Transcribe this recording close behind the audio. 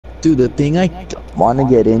Dude, the thing I want to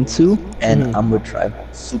get into, and I'm gonna try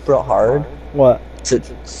super hard. What? I'm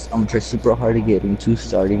gonna try super hard to get into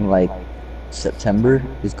starting like September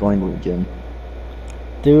is going to the gym.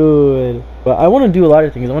 Dude, but I want to do a lot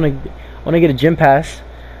of things. I want to get a gym pass.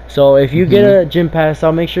 So if you get a gym pass,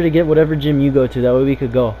 I'll make sure to get whatever gym you go to. That way we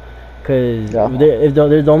could go. Cause there's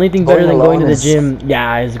the only thing better than going to the gym,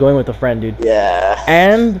 is going with a friend, dude. Yeah.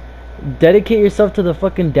 And dedicate yourself to the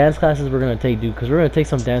fucking dance classes we're gonna take, dude. Cause we're gonna take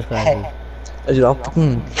some dance classes. Hey, dude, I'll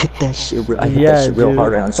fucking hit that shit. I hit that shit real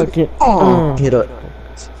hard right now. Fucking, hit a.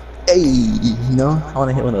 Hey, you know, I want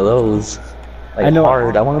to hit one of those. Like I know,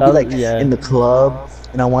 hard. I want to be like yeah. in the club,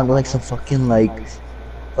 and I want like some fucking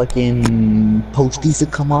posties to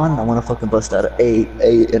come on. I want to fucking bust out a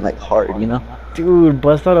and like hard, you know. Dude,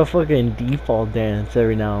 bust out a fucking default dance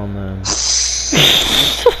every now and then.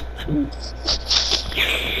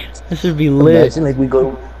 That should be lit. Imagine like we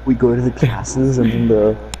go to the classes and then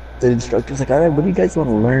the instructor's like, alright, what do you guys want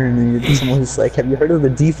to learn? And someone's like, have you heard of the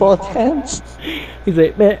default dance? He's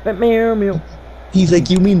like, meow meow. He's like,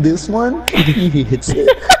 you mean this one? He hits it.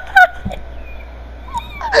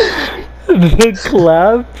 The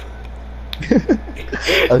clap?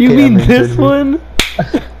 Okay, You mean this one?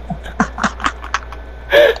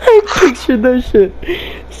 I pictured that shit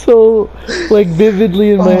so like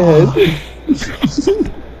vividly in my head.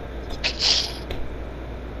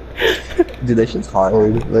 Dude, that shit's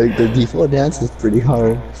hard. Like the default dance is pretty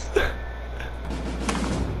hard.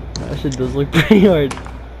 That shit does look pretty hard.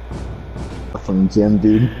 Fucking gym,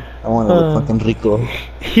 dude. I want to look fucking rico.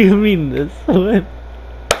 You mean this one?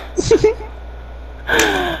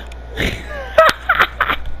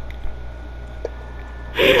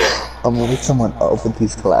 I'm gonna make someone up with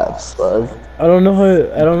these claps, bud. I don't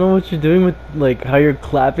know what you're doing with like how you're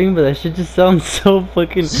clapping, but that shit just sounds so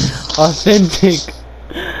fucking authentic.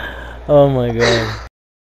 Oh my god.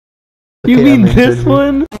 Okay, You mean this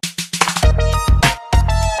one?